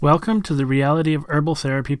Welcome to the Reality of Herbal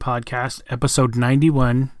Therapy podcast, episode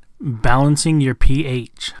 91, Balancing Your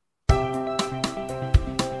pH.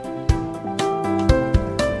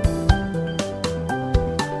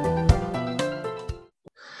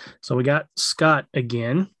 So we got Scott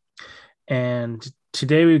again, and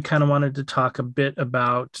today we kind of wanted to talk a bit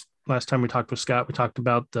about, last time we talked with Scott, we talked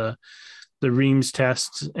about the Reams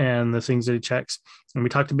tests and the things that he checks, and we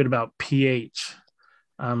talked a bit about pH.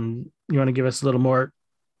 You want to give us a little more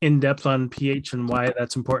in-depth on pH and why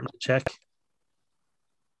that's important to check?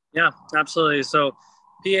 Yeah, absolutely. So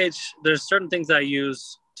pH, there's certain things I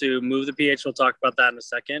use to move the pH. We'll talk about that in a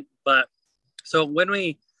second. But so when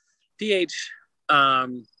we pH,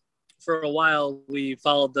 for a while, we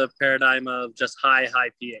followed the paradigm of just high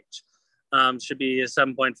pH. Should be a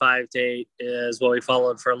 7.5 to 8 is what we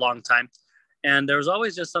followed for a long time. And there was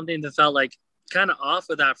always just something that felt like kind of off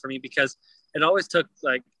with that for me, because it always took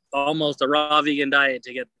like almost a raw vegan diet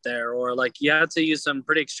to get there, or like you had to use some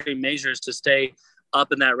pretty extreme measures to stay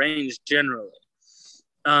up in that range generally.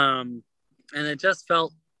 And it just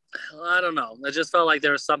felt, I don't know, it just felt like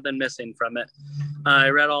there was something missing from it. I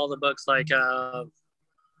read all the books like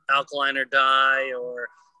Alkaline or Die or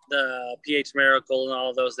the pH Miracle and all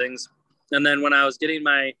of those things. And then when I was getting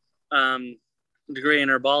my degree in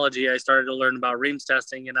herbology, I started to learn about Reams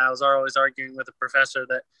testing, and I was always arguing with a professor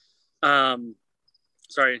that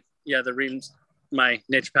the Reams, my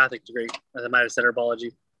naturopathic degree, I might have said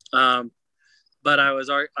herbology. But I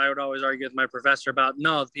would always argue with my professor about,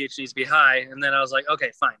 no, the pH needs to be high. And then I was like,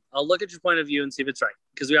 okay, fine. I'll look at your point of view and see if it's right.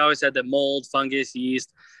 Because we always said that mold, fungus,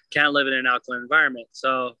 yeast can't live in an alkaline environment.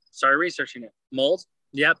 So started researching it. Mold,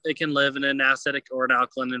 yep, it can live in an acidic or an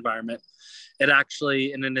alkaline environment. It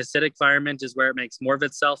actually, in an acidic environment, is where it makes more of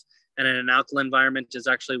itself. And in an alkaline environment is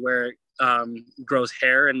actually where it grows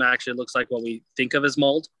hair and actually looks like what we think of as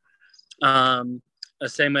mold.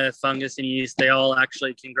 Same with fungus and yeast. They all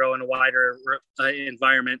actually can grow in a wider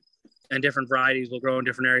environment, and different varieties will grow in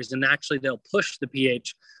different areas. And actually, they'll push the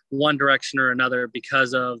pH one direction or another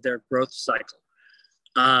because of their growth cycle.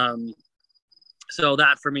 So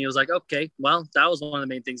that for me was like, okay, well, that was one of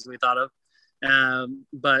the main things we thought of.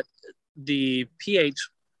 But the pH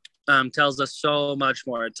tells us so much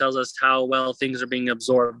more. It tells us how well things are being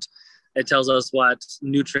absorbed. It tells us what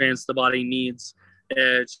nutrients the body needs.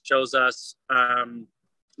 It shows us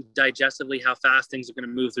digestively how fast things are going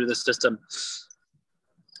to move through the system.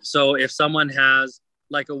 So if someone has,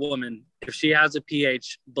 like a woman, if she has a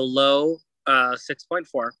pH below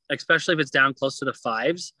 6.4, especially if it's down close to the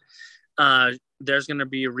 5s, there's going to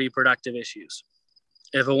be reproductive issues.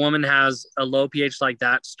 If a woman has a low pH like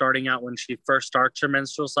that, starting out when she first starts her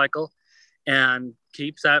menstrual cycle and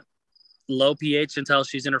keeps that low pH until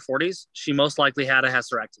she's in her 40s, she most likely had a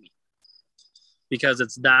hysterectomy, because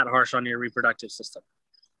it's that harsh on your reproductive system.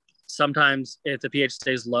 Sometimes if the pH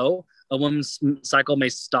stays low, a woman's cycle may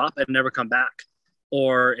stop and never come back,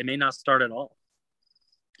 or it may not start at all.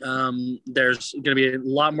 There's going to be a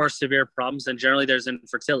lot more severe problems, and generally there's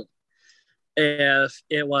infertility. If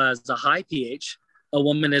it was a high pH, a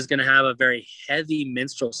woman is going to have a very heavy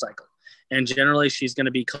menstrual cycle, and generally she's going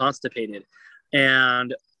to be constipated,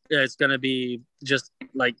 and it's going to be just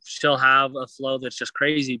like she'll have a flow that's just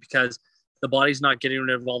crazy because the body's not getting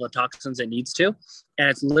rid of all the toxins it needs to. And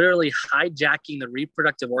it's literally hijacking the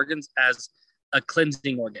reproductive organs as a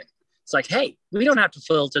cleansing organ. It's like, hey, we don't have to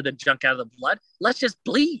filter the junk out of the blood. Let's just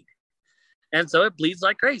bleed. And so it bleeds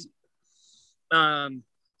like crazy. And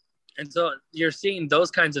so you're seeing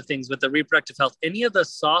those kinds of things with the reproductive health. Any of the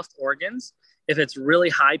soft organs, if it's really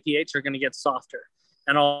high pH, are going to get softer.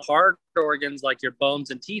 And all hard organs like your bones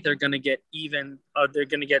and teeth are going to get they're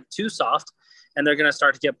going to get too soft, and they're going to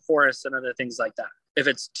start to get porous and other things like that. If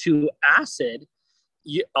it's too acid,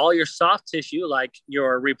 all your soft tissue, like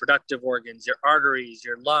your reproductive organs, your arteries,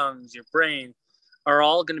 your lungs, your brain, are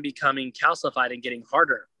all going to be becoming calcified and getting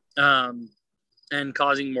harder, and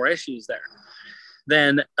causing more issues there.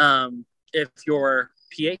 Then if your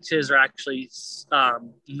pHs are actually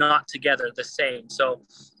not together the same. So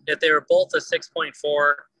if they were both a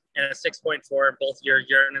 6.4 and a 6.4 in both your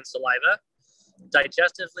urine and saliva,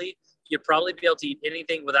 digestively, you'd probably be able to eat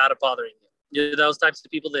anything without it bothering you. You're those types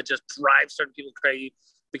of people that just drive certain people crazy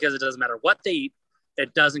because it doesn't matter what they eat,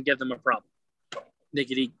 it doesn't give them a problem. They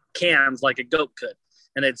could eat cans like a goat could,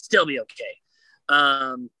 and they'd still be okay.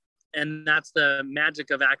 And that's the magic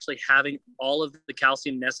of actually having all of the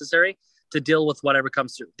calcium necessary to deal with whatever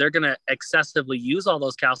comes through. They're going to excessively use all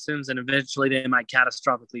those calciums, and eventually they might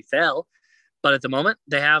catastrophically fail. But at the moment,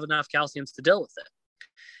 they have enough calciums to deal with it.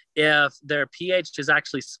 If their pH is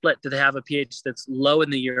actually split, do they have a pH that's low in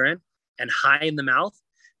the urine and high in the mouth?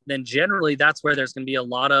 then generally that's where there's going to be a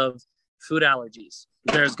lot of food allergies.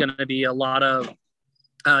 There's going to be a lot of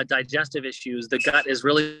digestive issues. The gut is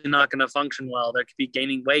really not going to function well. There could be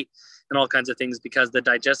gaining weight and all kinds of things because the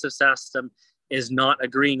digestive system is not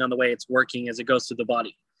agreeing on the way it's working as it goes through the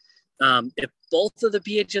body. If both of the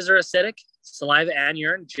pHs are acidic, saliva and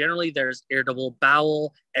urine, generally there's irritable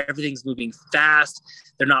bowel, everything's moving fast,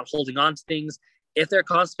 they're not holding on to things. If they're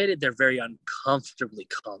constipated, they're very uncomfortably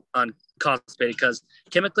constipated because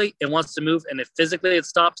chemically it wants to move, and if physically it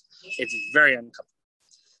stops, it's very uncomfortable.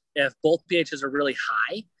 If both pHs are really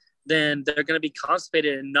high, then they're going to be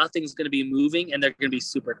constipated and nothing's going to be moving, and they're going to be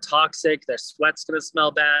super toxic. Their sweat's going to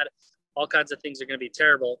smell bad. All kinds of things are going to be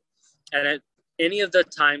terrible. And at any of the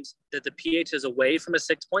times that the pH is away from a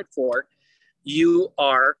 6.4, you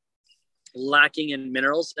are lacking in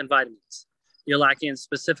minerals and vitamins. You're lacking in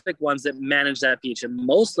specific ones that manage that pH. And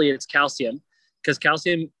mostly it's calcium, because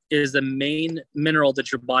calcium is the main mineral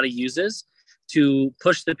that your body uses to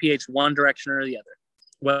push the pH one direction or the other.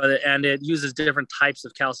 And it uses different types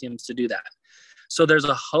of calciums to do that. So there's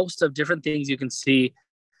a host of different things you can see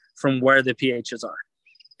from where the pHs are.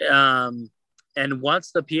 And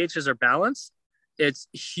once the pHs are balanced, it's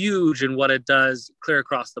huge in what it does clear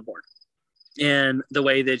across the board in the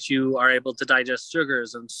way that you are able to digest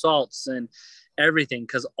sugars and salts and everything,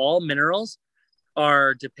 because all minerals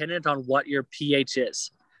are dependent on what your pH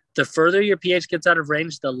is. The further your pH gets out of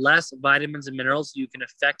range, the less vitamins and minerals you can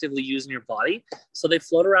effectively use in your body. So they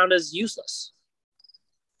float around as useless.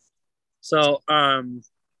 So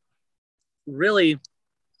really,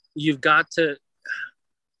 you've got to,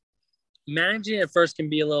 managing it first can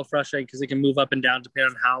be a little frustrating because it can move up and down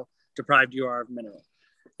depending on how deprived you are of mineral.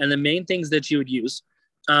 And the main things that you would use,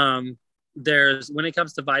 when it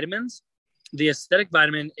comes to vitamins, the acidic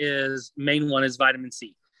vitamin main one is vitamin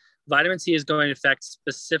C. Vitamin C is going to affect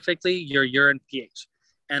specifically your urine pH,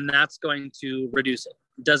 and that's going to reduce it.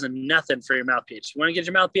 It does nothing for your mouth pH. You want to get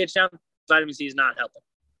your mouth pH down, vitamin C is not helping.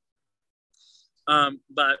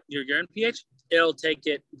 But your urine pH, it'll take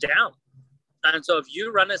it down. And so if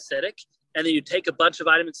you run acidic and then you take a bunch of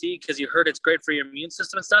vitamin C because you heard it's great for your immune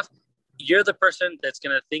system and stuff, you're the person that's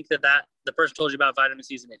going to think that the person told you about vitamin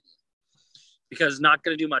C is an idiot, because it's not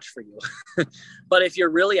going to do much for you. But if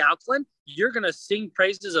you're really alkaline, you're going to sing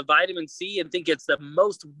praises of vitamin C and think it's the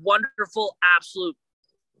most wonderful, absolute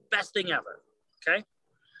best thing ever. Okay.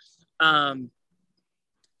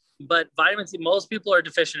 But vitamin C, most people are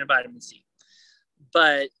deficient in vitamin C,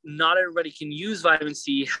 but not everybody can use vitamin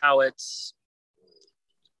C how it's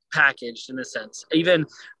packaged, in a sense. Even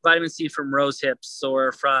vitamin C from rose hips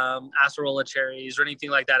or from acerola cherries or anything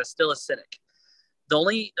like that is still acidic. The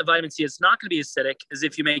only vitamin C it's not going to be acidic is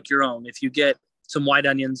if you make your own. If you get some white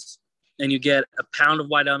onions and you get a pound of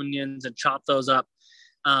white onions and chop those up,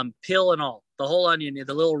 peel and all, the whole onion,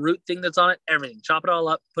 the little root thing that's on it, everything, chop it all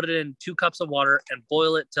up, put it in 2 cups of water and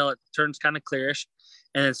boil it till it turns kind of clearish,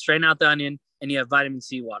 and then strain out the onion and you have vitamin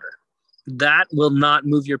C water. That will not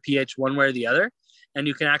move your pH one way or the other, and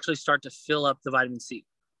you can actually start to fill up the vitamin C.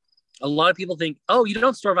 A lot of people think, oh, you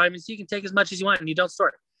don't store vitamin C, you can take as much as you want, and you don't store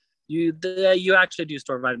it. You actually do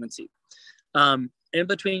store vitamin C. In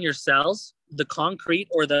between your cells, the concrete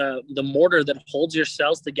or the mortar that holds your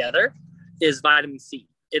cells together is vitamin C.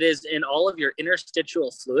 It is in all of your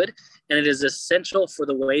interstitial fluid, and it is essential for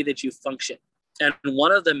the way that you function. And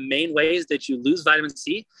one of the main ways that you lose vitamin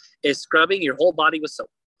C is scrubbing your whole body with soap,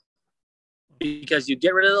 because you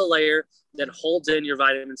get rid of the layer that holds in your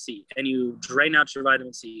vitamin C and you drain out your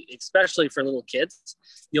vitamin C. Especially for little kids,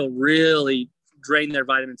 you'll really drain their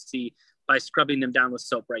vitamin C by scrubbing them down with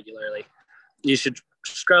soap regularly. You should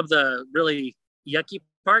scrub the really yucky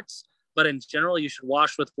parts, but in general, you should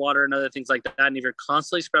wash with water and other things like that. And if you're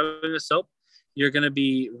constantly scrubbing with soap, you're going to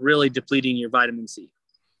be really depleting your vitamin C.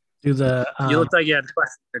 You look like you had a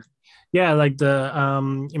question. Yeah, like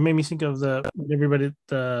it made me think of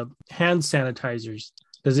the hand sanitizers.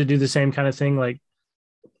 Does it do the same kind of thing? Like,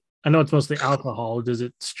 I know it's mostly alcohol. Does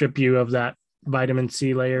it strip you of that vitamin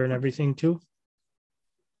C layer and everything too?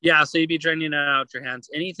 Yeah, so you'd be draining it out your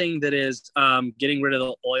hands. Anything that is getting rid of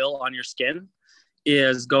the oil on your skin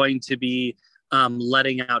is going to be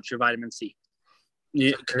letting out your vitamin C,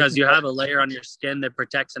 because you have a layer on your skin that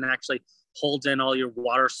protects and actually holds in all your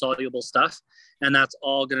water soluble stuff, and that's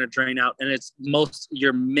all going to drain out. And it's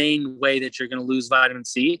your main way that you're going to lose vitamin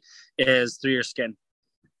C is through your skin.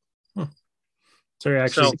 So you're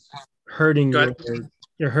actually hurting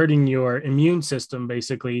your immune system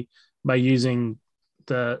basically by using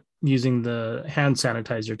the hand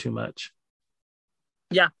sanitizer too much.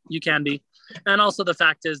 Yeah, you can be. And also the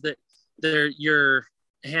fact is that your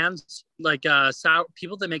hands, like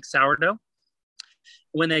people that make sourdough,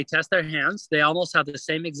 when they test their hands, they almost have the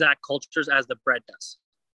same exact cultures as the bread does,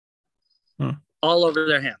 all over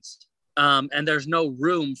their hands. And there's no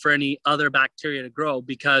room for any other bacteria to grow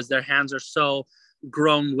because their hands are so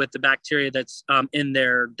grown with the bacteria that's in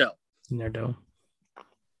their dough. In their dough.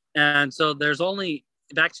 And so there's only,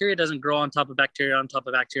 bacteria doesn't grow on top of bacteria, on top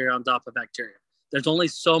of bacteria, on top of bacteria. There's only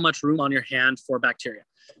so much room on your hand for bacteria.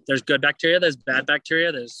 There's good bacteria, there's bad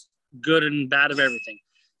bacteria, there's good and bad of everything.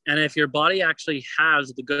 And if your body actually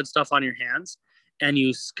has the good stuff on your hands and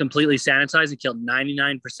you completely sanitize and kill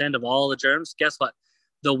 99% of all the germs, guess what?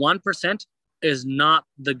 The 1% is not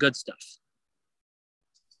the good stuff.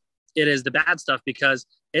 It is the bad stuff because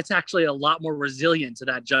it's actually a lot more resilient to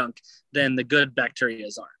that junk than the good bacteria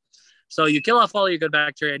are. So you kill off all your good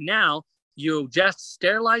bacteria. Now you just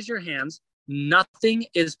sterilize your hands. Nothing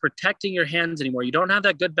is protecting your hands anymore. You don't have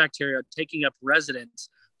that good bacteria taking up residence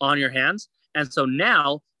on your hands. And so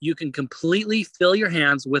now you can completely fill your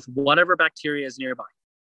hands with whatever bacteria is nearby.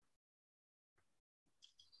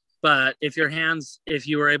 But if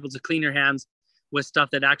you were able to clean your hands with stuff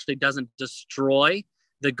that actually doesn't destroy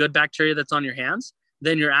the good bacteria that's on your hands,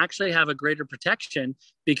 then you actually have a greater protection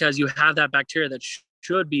because you have that bacteria that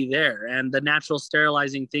should be there, and the natural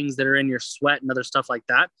sterilizing things that are in your sweat and other stuff like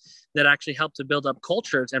that actually help to build up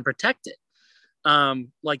cultures and protect it.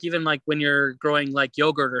 Like even like when you're growing like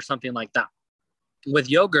yogurt or something like that. With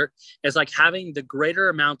yogurt, it's like having the greater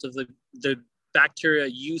amount of the bacteria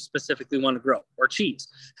you specifically want to grow, or cheese,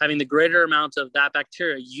 having the greater amount of that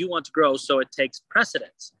bacteria you want to grow, so it takes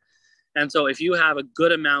precedence. And so if you have a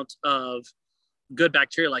good amount of good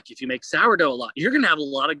bacteria, like if you make sourdough a lot, you're going to have a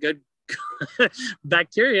lot of good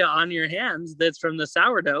bacteria on your hands that's from the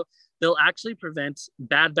sourdough. They'll actually prevent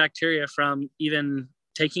bad bacteria from even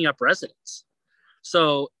taking up residence.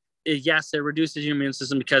 So yes, it reduces your immune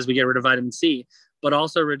system because we get rid of vitamin C, but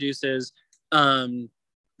also reduces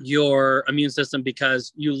your immune system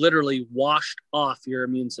because you literally washed off your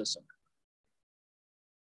immune system.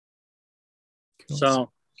 Cool.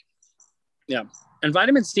 So yeah. And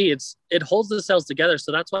vitamin C, it holds the cells together.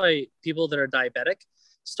 So that's why people that are diabetic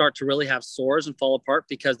start to really have sores and fall apart,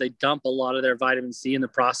 because they dump a lot of their vitamin C in the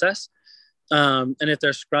process. And if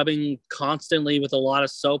they're scrubbing constantly with a lot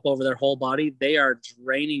of soap over their whole body, they are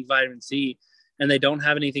draining vitamin C and they don't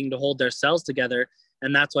have anything to hold their cells together.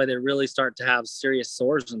 And that's why they really start to have serious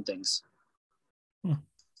sores and things.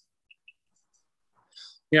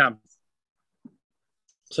 Yeah.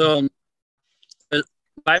 So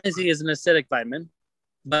vitamin C is an acidic vitamin,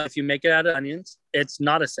 but if you make it out of onions, it's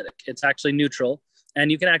not acidic. It's actually neutral. And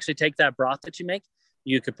you can actually take that broth that you make,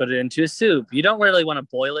 you could put it into a soup. You don't really want to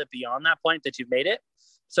boil it beyond that point that you've made it.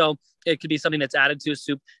 So it could be something that's added to a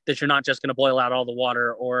soup that you're not just going to boil out all the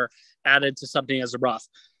water, or added to something as a broth.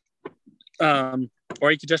 Or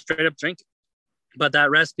you could just straight up drink it. But that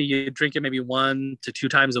recipe, you drink it maybe 1 to 2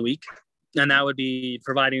 times a week. And that would be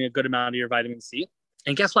providing a good amount of your vitamin C.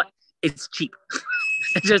 And guess what? It's cheap.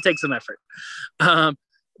 It just takes some effort.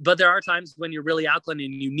 But there are times when you're really alkaline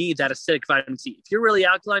and you need that acidic vitamin C. If you're really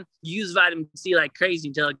alkaline, use vitamin C like crazy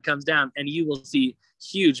until it comes down, and you will see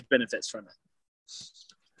huge benefits from it.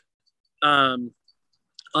 On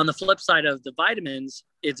the flip side of the vitamins,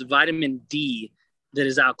 it's vitamin D that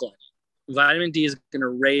is alkaline. Vitamin D is going to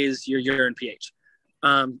raise your urine pH.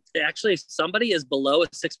 Actually, if somebody is below a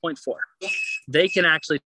 6.4, they can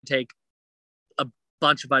actually take a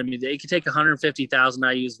bunch of vitamin D. They can take 150,000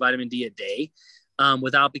 IU's vitamin D a day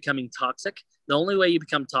without becoming toxic. The only way you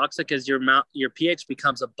become toxic is your pH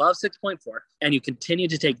becomes above 6.4 and you continue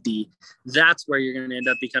to take D. That's where you're going to end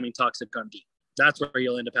up becoming toxic on D. That's where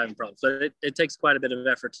you'll end up having problems. So it takes quite a bit of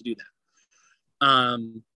effort to do that.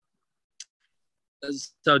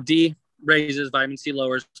 So D raises, vitamin C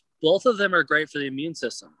lowers. Both of them are great for the immune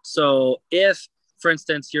system. So if, for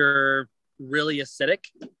instance, you're really acidic,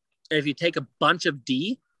 if you take a bunch of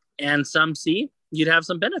D and some C, you'd have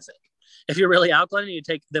some benefit. If you're really alkaline and you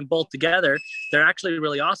take them both together, they're actually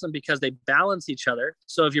really awesome because they balance each other.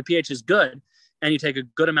 So if your pH is good and you take a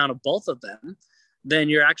good amount of both of them, then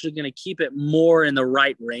you're actually going to keep it more in the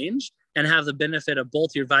right range and have the benefit of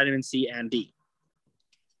both your vitamin C and D.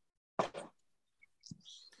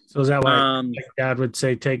 So is that why Dad would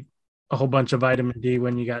say take a whole bunch of vitamin D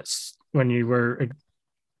when you were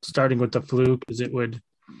starting with the flu, because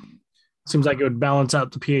seems like it would balance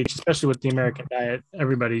out the pH, especially with the American diet.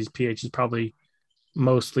 Everybody's pH is probably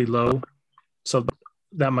mostly low, so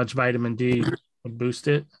that much vitamin D would boost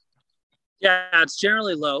it. Yeah, it's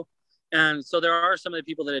generally low, and so there are some of the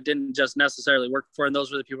people that it didn't just necessarily work for, and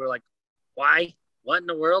those were the people who are like, "Why? What in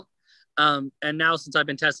the world?" And now since I've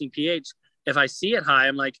been testing pH, if I see it high,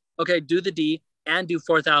 I'm like, okay, do the D, and do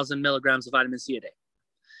 4,000 milligrams of vitamin C a day.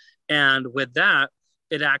 And with that,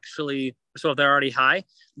 it actually, so if they're already high,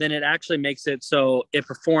 then it actually makes it so it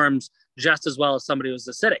performs just as well as somebody who's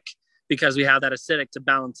acidic, because we have that acidic to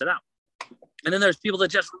balance it out. And then there's people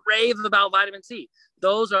that just rave about vitamin C.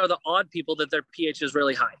 Those are the odd people that their pH is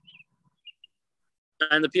really high.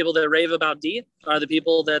 And the people that rave about D are the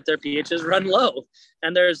people that their pHs run low.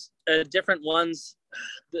 And there's different ones.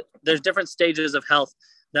 There's different stages of health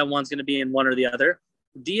that one's going to be in one or the other.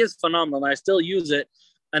 D is phenomenal. I still use it.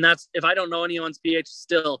 And that's, if I don't know anyone's pH,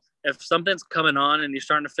 still, if something's coming on and you're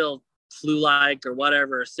starting to feel flu-like or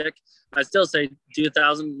whatever, or sick, I still say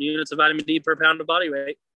 2,000 units of vitamin D per pound of body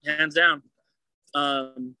weight, hands down.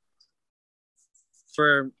 I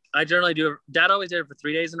generally do, Dad always did it for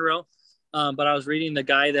 3 days in a row. But I was reading the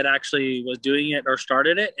guy that actually was doing it or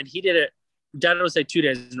started it, and he did it, Dad would say 2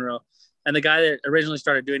 days in a row. And the guy that originally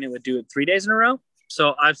started doing it would do it 3 days in a row.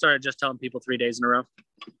 So I've started just telling people 3 days in a row.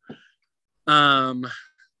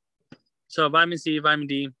 So vitamin C, vitamin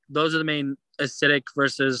D, those are the main acidic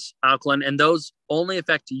versus alkaline, and those only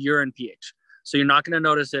affect urine pH. So you're not going to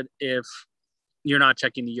notice it if you're not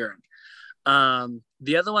checking the urine.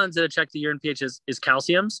 The other ones that check the urine pH is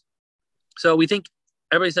calciums. So we think,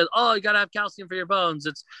 everybody says, oh, you got to have calcium for your bones.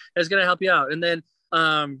 It's going to help you out. And then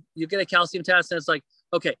you get a calcium test and it's like,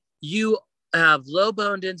 okay, you have low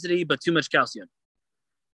bone density, but too much calcium.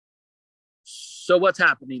 So what's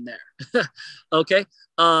happening there? Okay.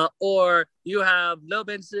 Or you have low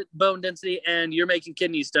bone density and you're making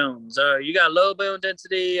kidney stones, or you got low bone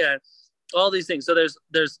density and all these things. So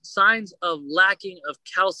there's signs of lacking of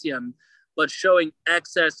calcium, but showing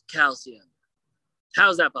excess calcium. How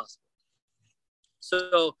is that possible?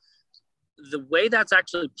 So the way that's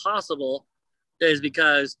actually possible is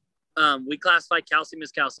because we classify calcium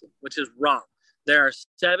as calcium, which is wrong. There are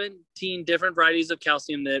 17 different varieties of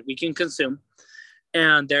calcium that we can consume,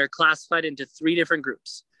 and they're classified into 3 different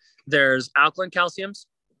groups. There's alkaline calciums,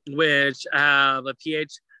 which have a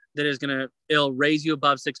pH that is it'll raise you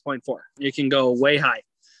above 6.4. You can go way high.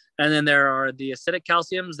 And then there are the acidic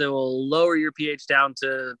calciums that will lower your pH down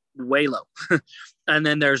to way low. And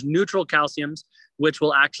then there's neutral calciums, which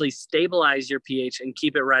will actually stabilize your pH and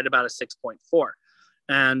keep it right about a 6.4.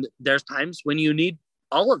 And there's times when you need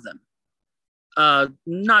all of them.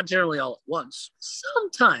 Not generally all at once,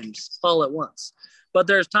 sometimes all at once. But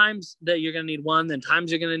there's times that you're going to need one, and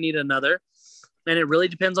times you're going to need another. And it really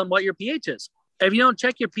depends on what your pH is. If you don't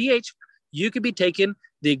check your pH, you could be taking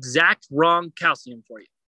the exact wrong calcium for you.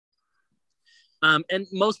 And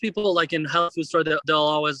most people, like in health food store, they'll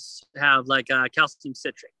always have like calcium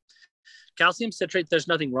citrate. Calcium citrate, there's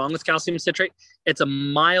nothing wrong with calcium citrate. It's a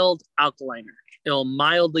mild alkaliner. It'll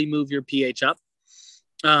mildly move your pH up.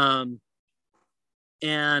 And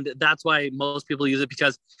that's why most people use it,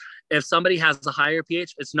 because if somebody has a higher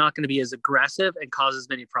pH, it's not going to be as aggressive and cause as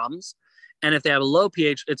many problems. And if they have a low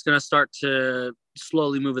pH, it's going to start to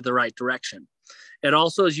slowly move in the right direction. It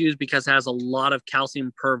also is used because it has a lot of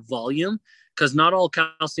calcium per volume, because not all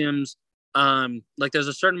calciums, like there's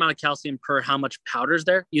a certain amount of calcium per how much powder's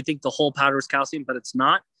there. You think the whole powder is calcium, but it's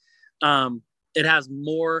not. It has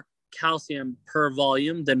more calcium per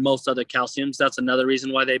volume than most other calciums. That's another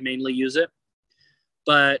reason why they mainly use it.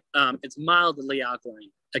 But it's mildly alkaline.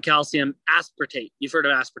 A calcium aspartate. You've heard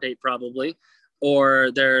of aspartate probably.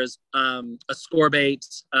 Or there's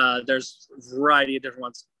ascorbate. There's a variety of different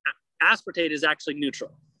ones. Aspartate is actually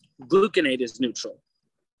neutral. Gluconate is neutral.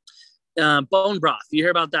 Bone broth. You hear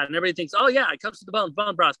about that and everybody thinks, oh yeah, it comes to the bones.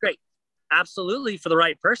 Bone broth, great. Absolutely, for the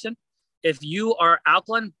right person. If you are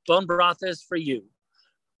alkaline, bone broth is for you.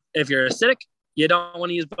 If you're acidic, you don't want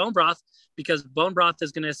to use bone broth, because bone broth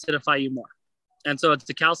is going to acidify you more. And so it's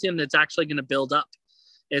the calcium that's actually going to build up.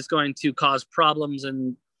 It's going to cause problems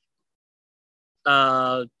and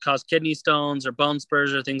cause kidney stones or bone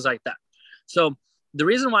spurs or things like that. So the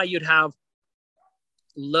reason why you'd have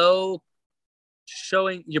your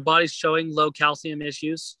body's showing low calcium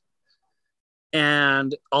issues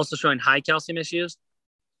and also showing high calcium issues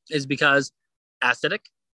is because acidic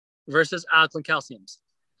versus alkaline calciums.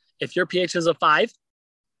 If your pH is a 5,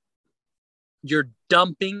 you're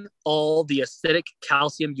dumping all the acidic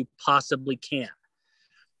calcium you possibly can.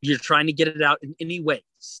 You're trying to get it out in any way.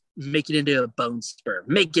 Make it into a bone spur.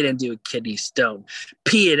 Make it into a kidney stone.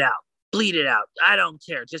 Pee it out. Bleed it out. I don't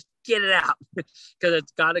care. Just get it out. Because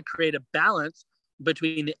it's got to create a balance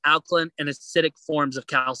between the alkaline and acidic forms of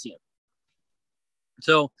calcium.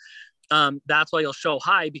 So that's why you'll show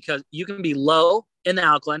high, because you can be low in the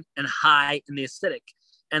alkaline and high in the acidic.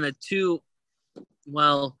 And the two,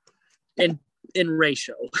 well, in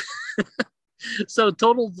ratio. So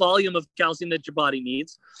total volume of calcium that your body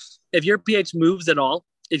needs If your pH moves at all,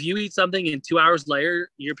 if you eat something and 2 hours later,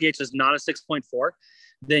 your pH is not a 6.4,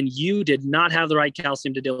 then you did not have the right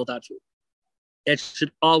calcium to deal with that food. It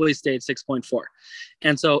should always stay at 6.4.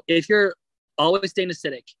 And so if you're always staying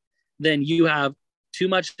acidic, then you have too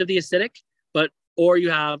much of the acidic, or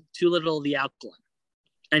you have too little of the alkaline.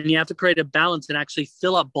 And you have to create a balance and actually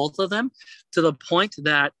fill up both of them to the point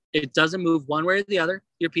that it doesn't move one way or the other,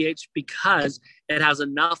 your pH, because it has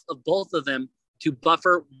enough of both of them to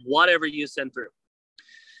buffer whatever you send through.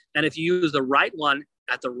 And if you use the right one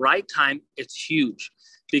at the right time, it's huge,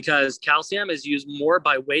 because calcium is used more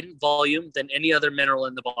by weight and volume than any other mineral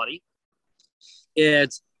in the body.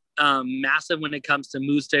 It's massive when it comes to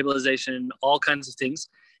mood stabilization, all kinds of things.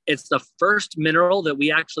 It's the first mineral that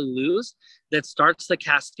we actually lose that starts the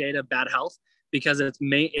cascade of bad health, because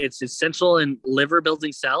it's essential in liver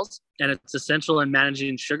building cells, and it's essential in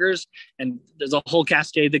managing sugars. And there's a whole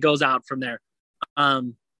cascade that goes out from there.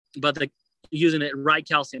 But using it right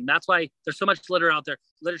calcium. That's why there's so much literature.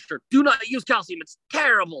 Do not use calcium. It's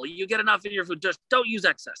terrible. You get enough in your food. Just don't use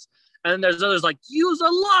excess. And then there's others like, use a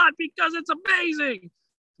lot because it's amazing.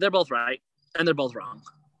 They're both right, and they're both wrong.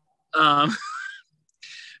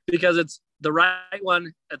 Because it's the right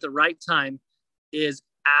one at the right time is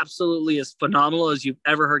absolutely as phenomenal as you've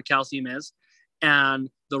ever heard calcium is. And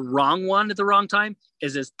the wrong one at the wrong time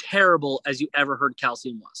is as terrible as you ever heard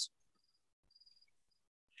calcium was.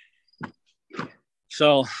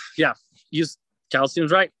 So yeah, use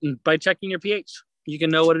calcium's right. And by checking your pH, you can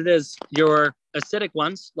know what it is. Your acidic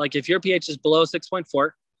ones, like if your pH is below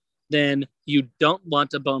 6.4, then you don't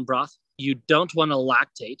want a bone broth, you don't want a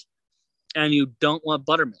lactate, and you don't want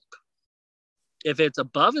buttermilk. If it's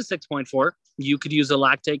above a 6.4, you could use a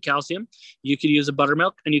lactate calcium, you could use a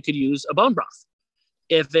buttermilk, and you could use a bone broth.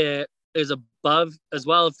 If it is above as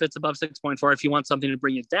well, if it's above 6.4, if you want something to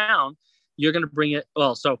bring it down, you're going to bring it,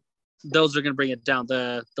 so those are going to bring it down,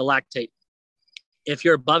 the lactate. If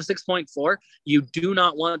you're above 6.4, you do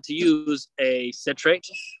not want to use a citrate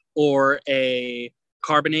or a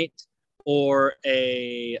carbonate or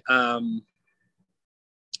a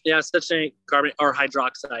citrate, carbonate, or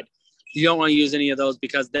hydroxide. You don't want to use any of those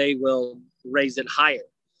because they will raise it higher.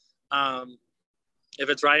 If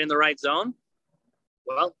it's right in the right zone,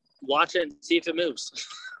 well, watch it and see if it moves.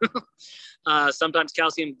 Sometimes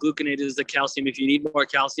calcium gluconate is the calcium. If you need more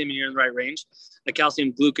calcium and you're in the right range, the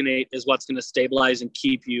calcium gluconate is what's going to stabilize and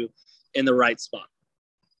keep you in the right spot.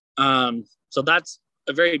 So that's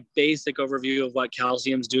a very basic overview of what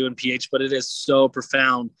calciums do in pH, but it is so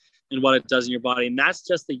profound in what it does in your body. And that's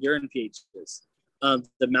just the urine pHs.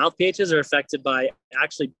 The mouth pHs are affected by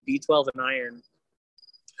actually B12 and iron.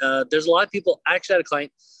 There's a lot of people, I actually had a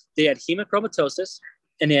client, they had hemochromatosis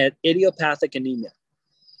and they had idiopathic anemia.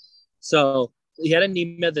 So he had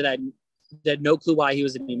anemia that had no clue why he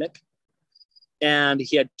was anemic, and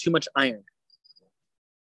he had too much iron.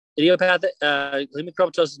 Idiopathic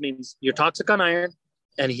hemochromatosis means you're toxic on iron,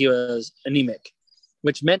 and he was anemic,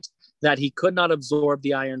 which meant that he could not absorb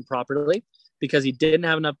the iron properly because he didn't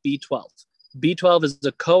have enough B12. B12 is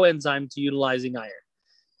a coenzyme to utilizing iron.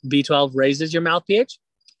 B12 raises your mouth pH,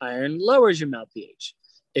 iron lowers your mouth pH.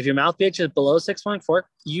 If your mouth pH is below 6.4,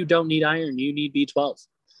 you don't need iron, you need B12.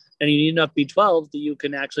 And you need enough B12 that you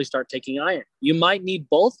can actually start taking iron. You might need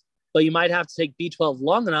both, but you might have to take B12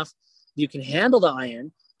 long enough that you can handle the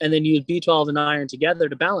iron and then use B12 and iron together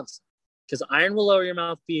to balance. Because iron will lower your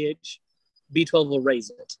mouth pH, B12 will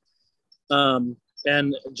raise it.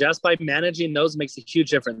 And just by managing those makes a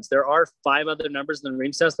huge difference. There are 5 other numbers in the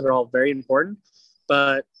Reams test that are all very important,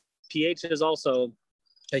 but pH is also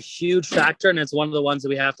a huge factor, and it's one of the ones that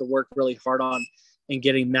we have to work really hard on in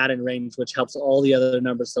getting that in range, which helps all the other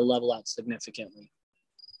numbers to level out significantly.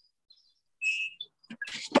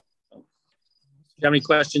 Do you have any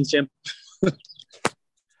questions, Jim?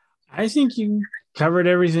 I think you covered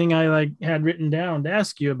everything I had written down to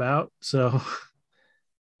ask you about. So,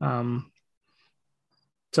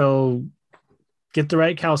 so get the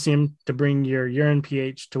right calcium to bring your urine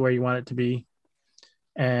pH to where you want it to be,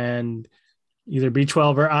 and either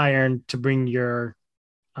B12 or iron to bring your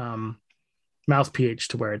mouth pH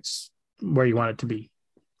to where you want it to be.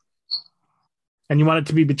 And you want it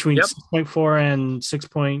to be between 6.4 and 6.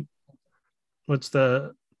 What's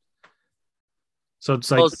the? So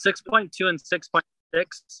it's like 6.2 and 6.6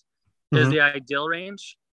 is the ideal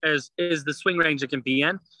range. Is the swing range it can be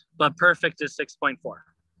in, but perfect is 6.4.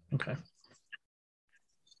 Okay.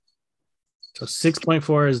 So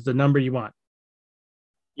 6.4 is the number you want.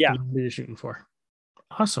 Yeah. The number you're shooting for.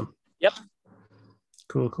 Awesome. Yep.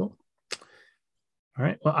 Cool. All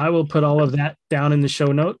right. Well, I will put all of that down in the show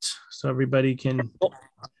notes so everybody can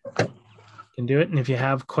can do it. And if you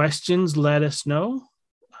have questions, let us know.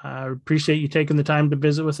 I appreciate you taking the time to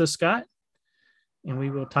visit with us, Scott. And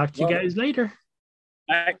we will talk to you guys later.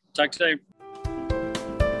 All right. Talk to you later.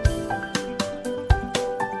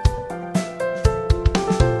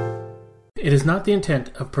 It is not the intent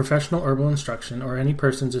of professional herbal instruction or any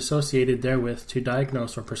persons associated therewith to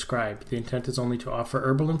diagnose or prescribe. The intent is only to offer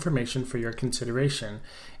herbal information for your consideration.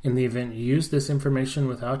 In the event you use this information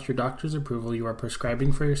without your doctor's approval, you are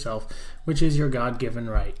prescribing for yourself, which is your God-given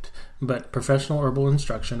right. But professional herbal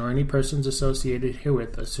instruction or any persons associated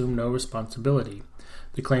herewith assume no responsibility.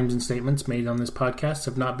 The claims and statements made on this podcast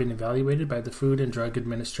have not been evaluated by the Food and Drug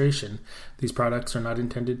Administration. These products are not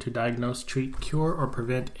intended to diagnose, treat, cure, or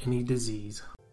prevent any disease.